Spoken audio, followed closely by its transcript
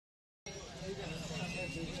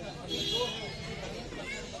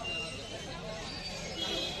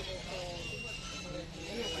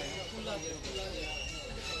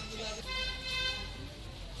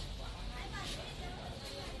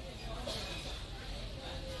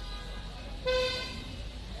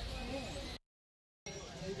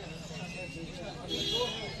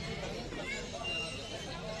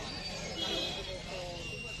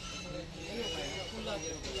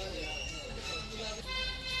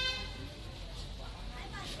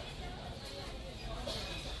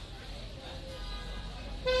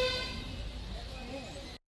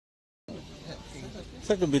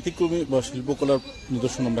Sir, একটা ব্যতিক্রমী বা শিল্পকলার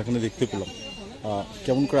নিদর্শন আমরা এখানে দেখতে পেলাম।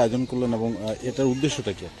 কেমন করে আয়োজন করলেন এবং এটার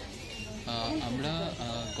উদ্দেশ্যটা কি? আমরা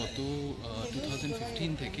গত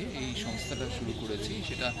 2015 থেকে এই সংস্থাটা শুরু করেছি।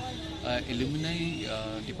 সেটা alumni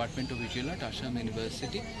department of visual art, Assam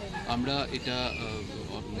university. আমরা এটা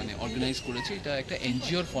মানে অর্গানাইজ করেছি। এটা একটা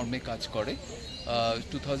এনজিওর ফর্মে কাজ করে।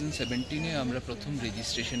 2017-এ আমরা প্রথম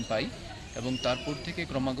রেজিস্ট্রেশন পাই এবং তারপর থেকে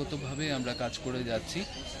ক্রমাগতভাবে আমরা কাজ করে যাচ্ছি।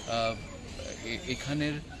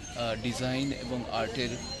 এখানের ডিজাইন এবং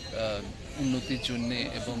আর্টের উন্নতির জন্যে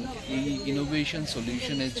এবং এই ইনোভেশন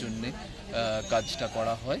সলিউশনের জন্যে কাজটা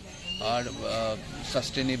করা হয়। আর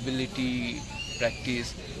সাস্টেনেবিলিটি প্র্যাকটিস,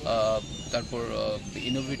 তারপর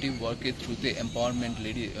ইনোভেটিভ ওয়ার্কের থ্রুতে এম্পাওয়ারমেন্ট,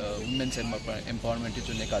 উইমেন্স এম্পাওয়ারমেন্টের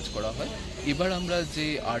জন্য কাজ করা হয়। এবার আমরা যে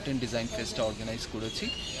আর্ট অ্যান্ড ডিজাইন ফেস্টটা অর্গানাইজ করেছি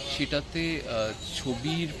সেটাতে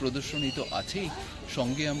ছবির প্রদর্শনী তো আছেই,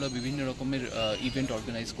 সঙ্গে আমরা বিভিন্ন রকমের ইভেন্ট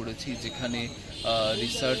অর্গানাইজ করেছি, যেখানে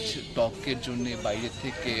রিসার্চ টকের জন্য বাইরে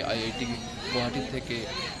থেকে আইআইটি গুয়াহাটি থেকে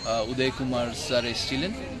উদয় কুমার স্যার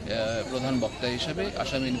এসেছিলেন প্রধান বক্তা হিসাবে।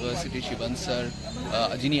 আসাম ইউনিভার্সিটি শিবান স্যার,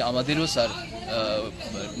 যিনি আমাদেরও স্যার,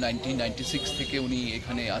 1996 থেকে উনি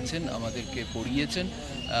এখানে আছেন, আমাদেরকে পড়িয়েছেন,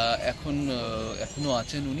 এখনও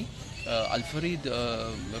আছেন উনি। আলফারিদ,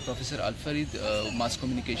 প্রফেসর আলফারিদ মাস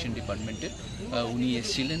কমিউনিকেশন ডিপার্টমেন্টের, উনি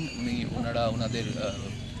এসেছিলেন। ওনারা ওনাদের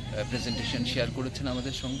প্রেজেন্টেশন শেয়ার করেছেন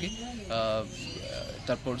আমাদের সঙ্গে।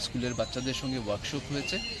 তারপর স্কুলের বাচ্চাদের সঙ্গে ওয়ার্কশপ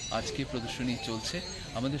হয়েছে, আজকে প্রদর্শনী চলছে।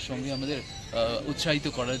 আমাদের সঙ্গে আমাদের উৎসাহিত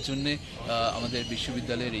করার জন্যে আমাদের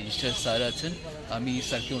বিশ্ববিদ্যালয়ের রেজিস্ট্রার স্যার আছেন। আমি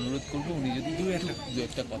স্যারকে অনুরোধ করব উনি যদি দু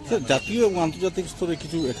একটা কথা। জাতীয় এবং আন্তর্জাতিক স্তরে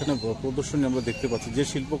কিছু এখানে প্রদর্শনী আমরা দেখতে পাচ্ছি, যে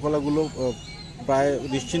শিল্পকলাগুলো প্রায়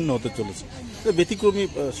নিশ্চিহ্ন হতে চলেছে। ব্যতিক্রমী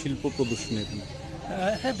শিল্প প্রদর্শনী এখানে।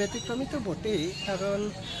 হ্যাঁ, ব্যতিক্রমী তো বটেই, কারণ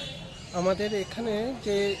আমাদের এখানে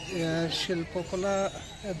যে শিল্পকলা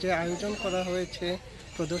যে আয়োজন করা হয়েছে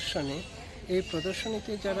প্রদর্শনী, এই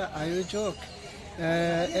প্রদর্শনীতে যারা আয়োজক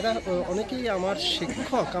এরা অনেকেই আমার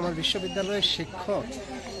শিক্ষক, আমার বিশ্ববিদ্যালয়ের শিক্ষক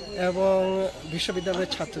এবং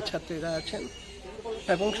বিশ্ববিদ্যালয়ের ছাত্রছাত্রীরা আছেন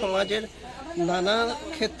এবং সমাজের নানা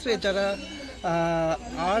ক্ষেত্রে যারা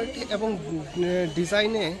আর্ট এবং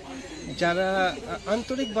ডিজাইনে যারা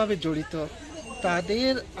আন্তরিকভাবে জড়িত,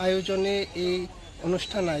 তাদের আয়োজনে এই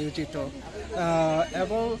অনুষ্ঠান আয়োজিত।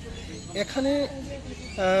 এবং এখানে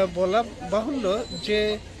বলা বাহুল্য যে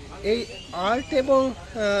এই আর্ট এবং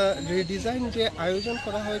রিডিজাইন যে আয়োজন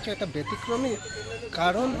করা হয়েছে এটা ব্যতিক্রমী।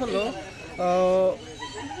 কারণ হলো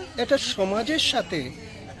এটা সমাজের সাথে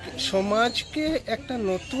সমাজকে একটা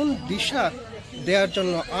নতুন দিশা দেওয়ার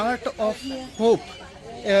জন্য আর্ট অফ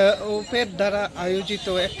হোপের দ্বারা আয়োজিত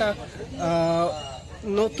একটা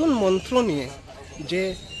নতুন মন্ত্র নিয়ে, যে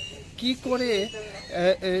কি করে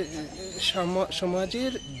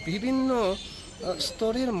সমাজের বিভিন্ন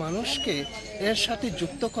স্তরের মানুষকে এর সাথে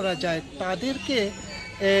যুক্ত করা যায়, তাদেরকে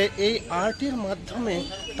এই আর্টের মাধ্যমে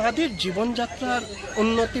তাদের জীবনযাত্রার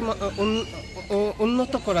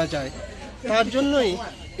উন্নত করা যায়। তার জন্যই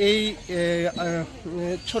এই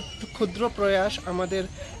ছোট্ট ক্ষুদ্র প্রয়াস আমাদের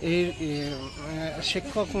এই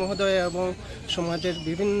শিক্ষক মহোদয় এবং সমাজের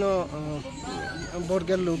বিভিন্ন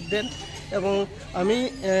বর্গের লোকদের। এবং আমি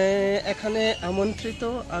এখানে আমন্ত্রিত,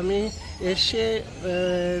 আমি এসে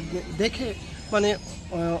দেখে মানে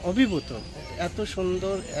অভিভূত। এত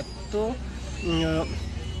সুন্দর, এত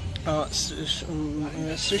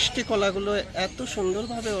সৃষ্টিকলাগুলো এত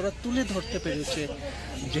সুন্দরভাবে ওরা তুলে ধরতে পেরেছে,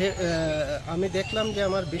 যে আমি দেখলাম যে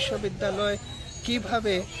আমার বিশ্ববিদ্যালয়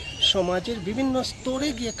কিভাবে সমাজের বিভিন্ন স্তরে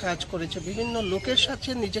গিয়ে কাজ করেছে, বিভিন্ন লোকের সাথে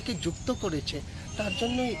নিজেকে যুক্ত করেছে। তার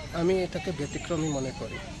জন্যই আমি এটাকে ব্যতিক্রমী মনে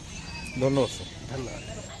করি। ধন্যবাদ স্যার। ধন্যবাদ।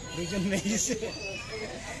 দুজন নেইছে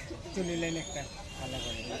তুলিলেন একটা ভালো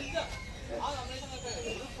করে।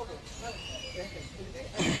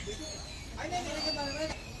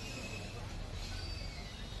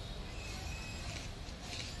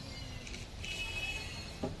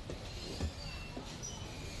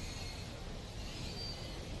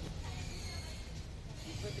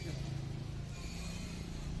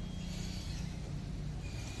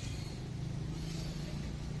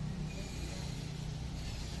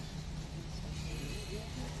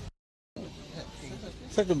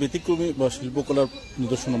 স্যার, একটা ব্যতিক্রমী বা শিল্পকলার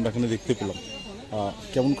নিদর্শন আমরা এখানে দেখতে পেলাম।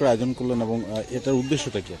 কেমন করে আয়োজন করলেন এবং এটার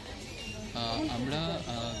উদ্দেশ্যটা কি? আমরা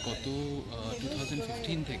গত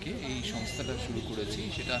 2015 থেকে এই সংস্থাটা শুরু করেছি।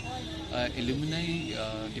 সেটা alumni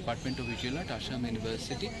department of visual art, Assam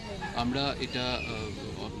university. আমরা এটা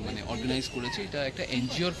মানে অর্গানাইজ করেছি। এটা একটা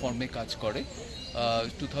এনজিওর ফর্মে কাজ করে।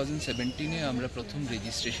 2017-এ আমরা প্রথম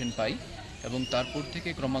রেজিস্ট্রেশন পাই এবং তারপর থেকে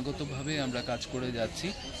ক্রমাগতভাবে আমরা কাজ করে যাচ্ছি।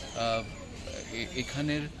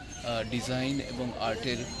 এখানের ডিজাইন এবং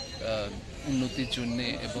আর্টের উন্নতির জন্যে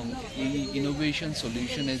এবং এই ইনোভেশন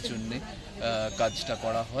সলিউশনের জন্যে কাজটা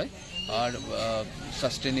করা হয়। আর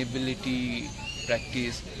সাস্টেনেবিলিটি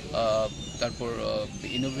প্র্যাকটিস, তারপর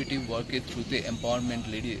ইনোভেটিভ ওয়ার্কের থ্রুতে এম্পাওয়ারমেন্ট,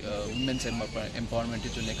 উইমেন্স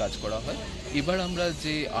এম্পাওয়ারমেন্টের জন্য কাজ করা হয়। এবার আমরা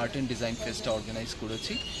যে আর্ট অ্যান্ড ডিজাইন ফেস্টটা অর্গানাইজ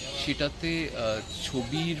করেছি সেটাতে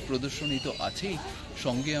ছবির প্রদর্শনী তো আছেই,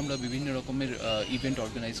 সঙ্গে আমরা বিভিন্ন রকমের ইভেন্ট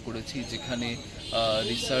অর্গানাইজ করেছি, যেখানে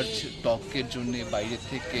রিসার্চ টকের জন্য বাইরে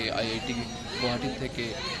থেকে আইআইটি গুয়াহাটি থেকে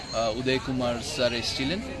উদয় কুমার স্যার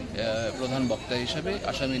এসেছিলেন প্রধান বক্তা হিসাবে।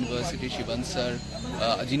 আসাম ইউনিভার্সিটি শিবান স্যার,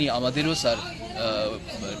 যিনি আমাদেরও স্যার,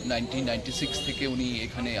 1996 থেকে উনি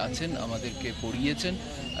এখানে আছেন, আমাদেরকে পড়িয়েছেন,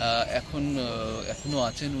 এখনও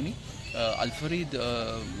আছেন উনি। আলফারিদ,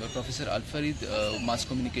 প্রফেসর আলফারিদ মাস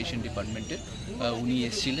কমিউনিকেশন ডিপার্টমেন্টের, উনি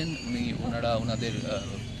এসেছিলেন। ওনারা ওনাদের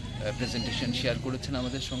প্রেজেন্টেশন শেয়ার করেছেন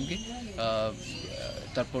আমাদের সঙ্গে।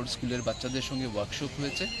 তারপর স্কুলের বাচ্চাদের সঙ্গে ওয়ার্কশপ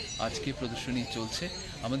হয়েছে, আজকে প্রদর্শনী চলছে।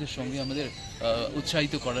 আমাদের সঙ্গে আমাদের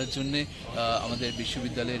উৎসাহিত করার জন্যে আমাদের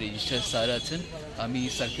বিশ্ববিদ্যালয়ের রেজিস্ট্রার স্যার আছেন। আমি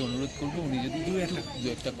স্যারকে অনুরোধ করব উনি যদি দু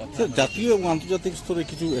একটা কথা। জাতীয় এবং আন্তর্জাতিক স্তরে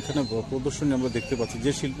কিছু এখানে প্রদর্শনী আমরা দেখতে পাচ্ছি,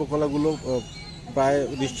 যে শিল্পকলাগুলো প্রায়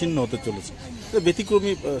নিশ্চিহ্ন হতে চলেছে,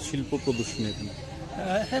 ব্যতিক্রমী শিল্প প্রদর্শনী এখানে।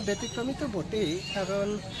 হ্যাঁ, ব্যতিক্রমী তো বটেই, কারণ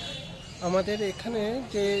আমাদের এখানে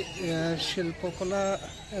যে শিল্পকলা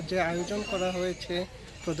যে আয়োজন করা হয়েছে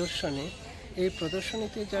প্রদর্শনী, এই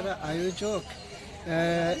প্রদর্শনীতে যারা আয়োজক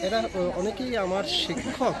এরা অনেকেই আমার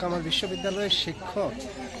শিক্ষক, আমার বিশ্ববিদ্যালয়ের শিক্ষক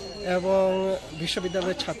এবং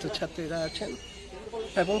বিশ্ববিদ্যালয়ের ছাত্রছাত্রীরা আছেন,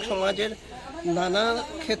 এবং সমাজের নানা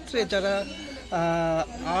ক্ষেত্রে যারা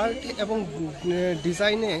আর্ট এবং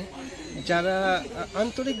ডিজাইনে যারা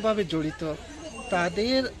আন্তরিকভাবে জড়িত,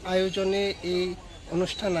 তাদের আয়োজনে এই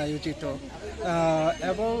অনুষ্ঠান আয়োজিত।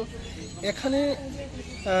 এবং এখানে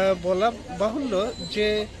বলা বাহুল্য যে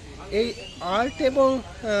এই আর্ট এবং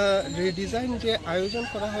রিডিজাইন যে আয়োজন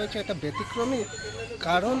করা হয়েছে এটা ব্যতিক্রমী,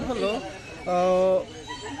 কারণ হলো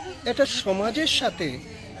এটা সমাজের সাথে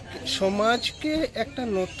সমাজকে একটা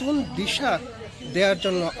নতুন দিশা দেওয়ার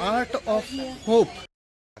জন্য, আর্ট অফ হোপ।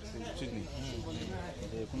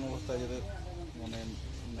 কোনো অবস্থায় যাতে মানে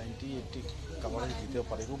 90-80 কাভারেজ দিতে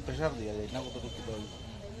পারে, খুব প্রেশার দেওয়া যায় না, কতটুকু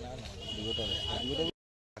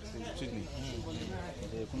উচিত নেই।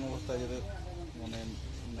 যে কোনো অবস্থায় যাতে মানে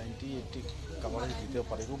 90-80 কাভারেজ দিতে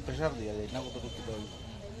পারে, খুব প্রেশার দেওয়া যায় না, কতটুকু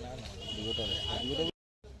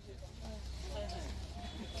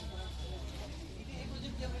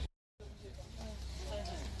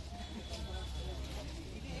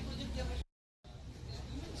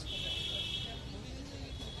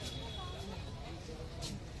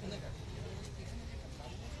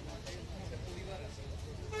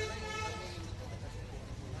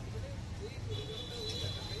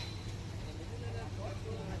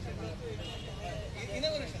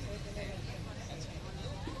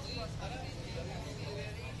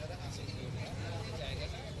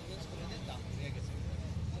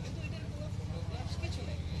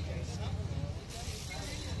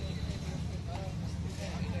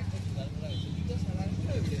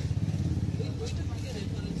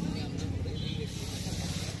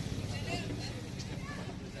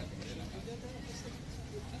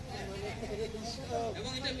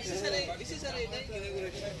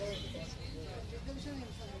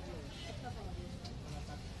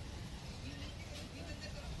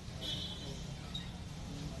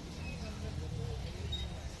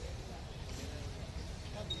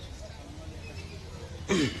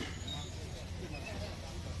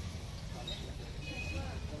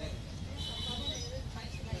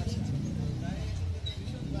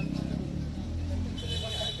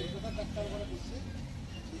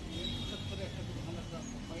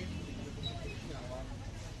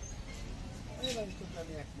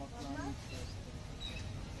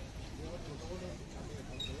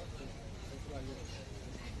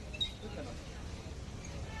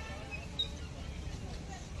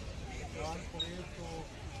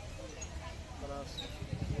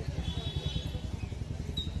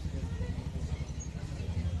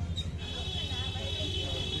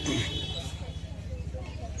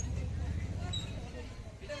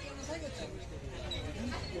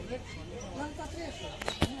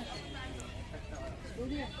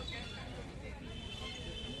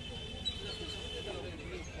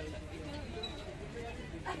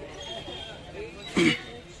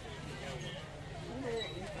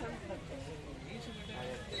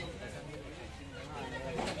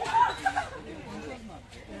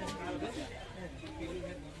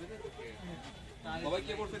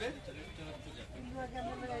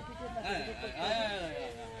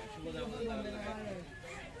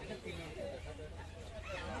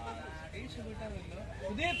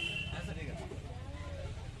সুদীপ, আচ্ছা ঠিক আছে।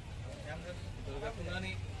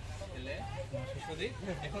 শুনানি এলে শিশুদের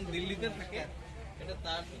এখন দিল্লিতে থাকে, এটা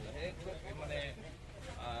তার মানে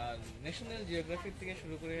ন্যাশনাল জিওগ্রাফিক থেকে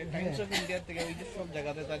শুরু করে টাইমস অফ ইন্ডিয়া থেকে ওই যে সব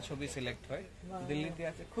জায়গাতে তার ছবি সিলেক্ট হয়। দিল্লিতে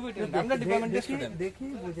আছে, খুবই আমরা ডিপার্টমেন্টের স্টুডেন্ট, দেখি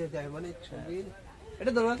বুঝে যায় মানে ছবির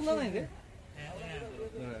এটা দরকার নাই রে,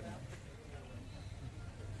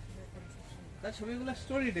 তার ছবিগুলো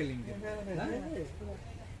স্টোরি টেলিং।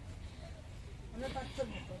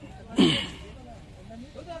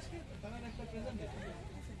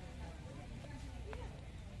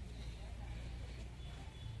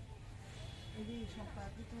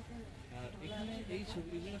 এখানে এই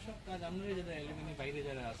ছবিগুলো সব কাজ আমরা যারা এলিমেন্টের বাইরে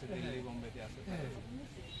যারা আছে, দিল্লি বোম্বেতে আছে,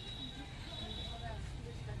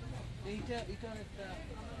 এইটা একটা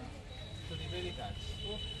ছবিরই কাজ।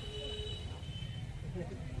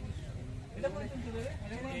 এটা কোন ছবি রে?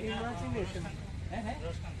 ইমাজিনেশন। হ্যাঁ হ্যাঁ,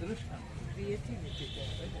 রুশখান ক্রিয়েটিভিটি,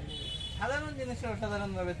 সাধারণ জিনিসটা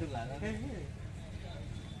অসাধারণ ভাবে তোলা।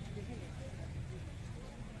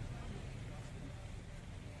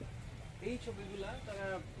 এই ছবিগুলা তারা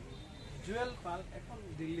জুয়েল পাল এখন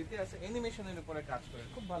দিল্লিতে আছে, অ্যানিমেশনের উপরে কাজ করে,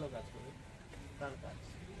 খুব ভালো কাজ করে তার কাজ।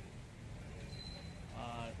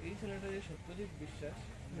 আর এই ছেলেটা যে সত্যজিৎ বিশ্বাস,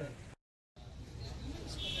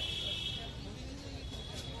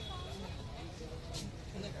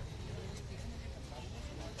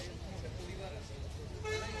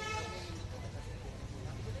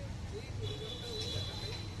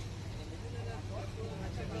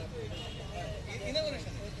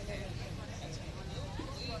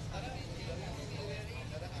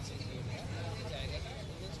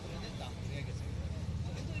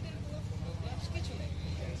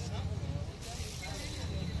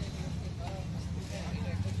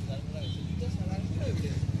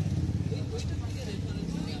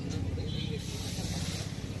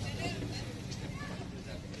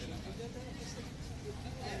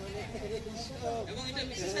 এবং এটা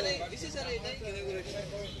বিশেষ আর এটাই ইনঅগ্রেশন।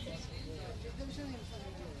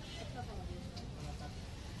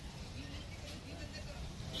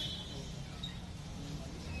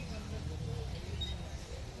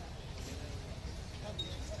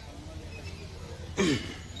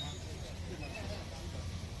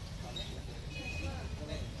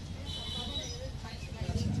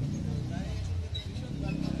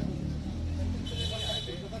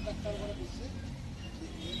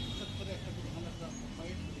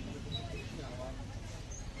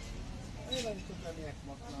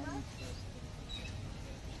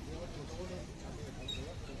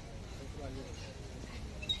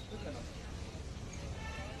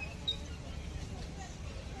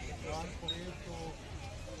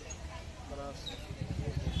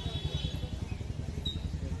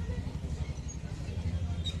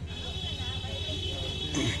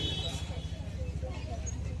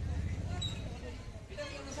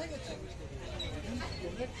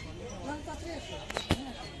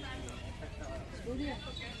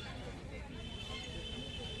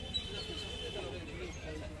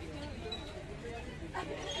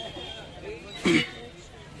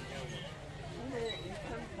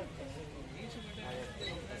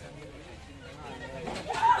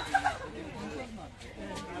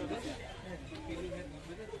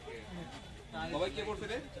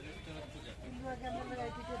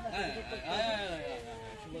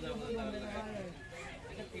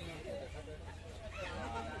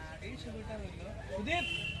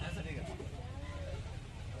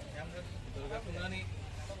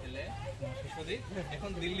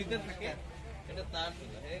 এখন দিল্লিতে থাকে, এটা তার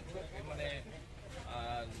মানে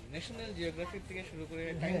ন্যাশনাল জিওগ্রাফিক থেকে শুরু করে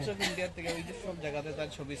টাইমস অফ ইন্ডিয়া থেকে ওই যে সব জায়গাতে তার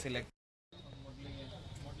ছবি সিলেক্ট।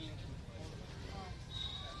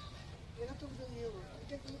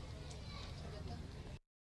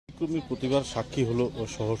 প্রতিভার সাক্ষী হলো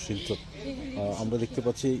শহর শিলচর। আমরা দেখতে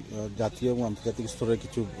পাচ্ছি জাতীয় এবং আন্তর্জাতিক স্তরের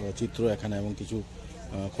কিছু চিত্র এখানে এবং কিছু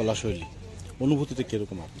কলাশৈলী। অনুভূতিটা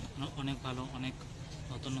কিরকম আপনার? অনেক ভালো, অনেক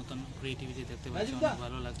নতুন নতুন ক্রিয়েটিভিটি দেখতে পাচ্ছি, অনেক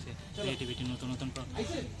ভালো লাগছে। ক্রিয়েটিভিটি নতুন নতুন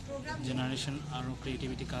জেনারেশন আরও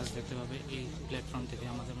ক্রিয়েটিভিটি কাজ দেখতে পাবে এই প্ল্যাটফর্ম থেকে,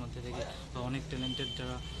 আমাদের মধ্যে থেকে, বা অনেক ট্যালেন্টেড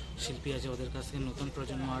যারা শিল্পী আছে ওদের কাছ থেকে নতুন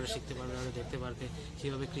প্রজন্ম আরও শিখতে পারবে, আরও দেখতে পারবে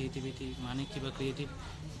কীভাবে ক্রিয়েটিভিটি মানে কী বা ক্রিয়েটিভ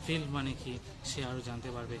ফিল্ড মানে কি সে আরও জানতে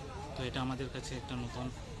পারবে। তো এটা আমাদের কাছে একটা নতুন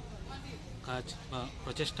কাজ বা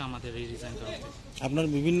প্রচেষ্টা আমাদের এই ডিজাইন করা। আপনার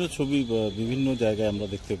বিভিন্ন ছবি বিভিন্ন জায়গায় আমরা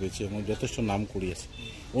দেখতে পেয়েছি এবং যথেষ্ট নাম করিয়েছে।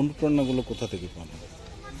 অনুপ্রেরণাগুলো কোথা থেকে পান?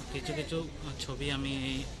 কিছু কিছু ছবি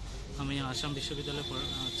আমি আসাম বিশ্ববিদ্যালয়ে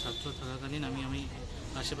ছাত্র থাকাকালীন আমি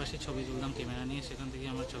আশেপাশে ছবি তুলতাম ক্যামেরা নিয়ে, সেখান থেকে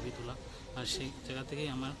আমার ছবি তোলা, আর সেই জায়গা থেকেই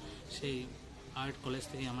আমার সেই আর্ট কলেজ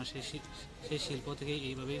থেকে আমার সেই শিল্প থেকে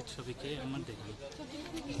এইভাবে ছবিকে আমার দেখানো।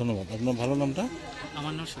 ধন্যবাদ। আপনার ভালো নামটা?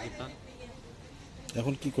 আমার নাম সুদীপা।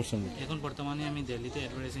 এখন কি করছেন? এখন বর্তমানে আমি দিল্লিতে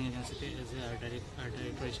অ্যাডভার্টাইজিং এজেন্সিতে এজ এ আর্ট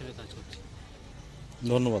ডাইরেক্টর হিসেবে কাজ করছি।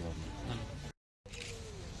 ধন্যবাদ আপনাকে।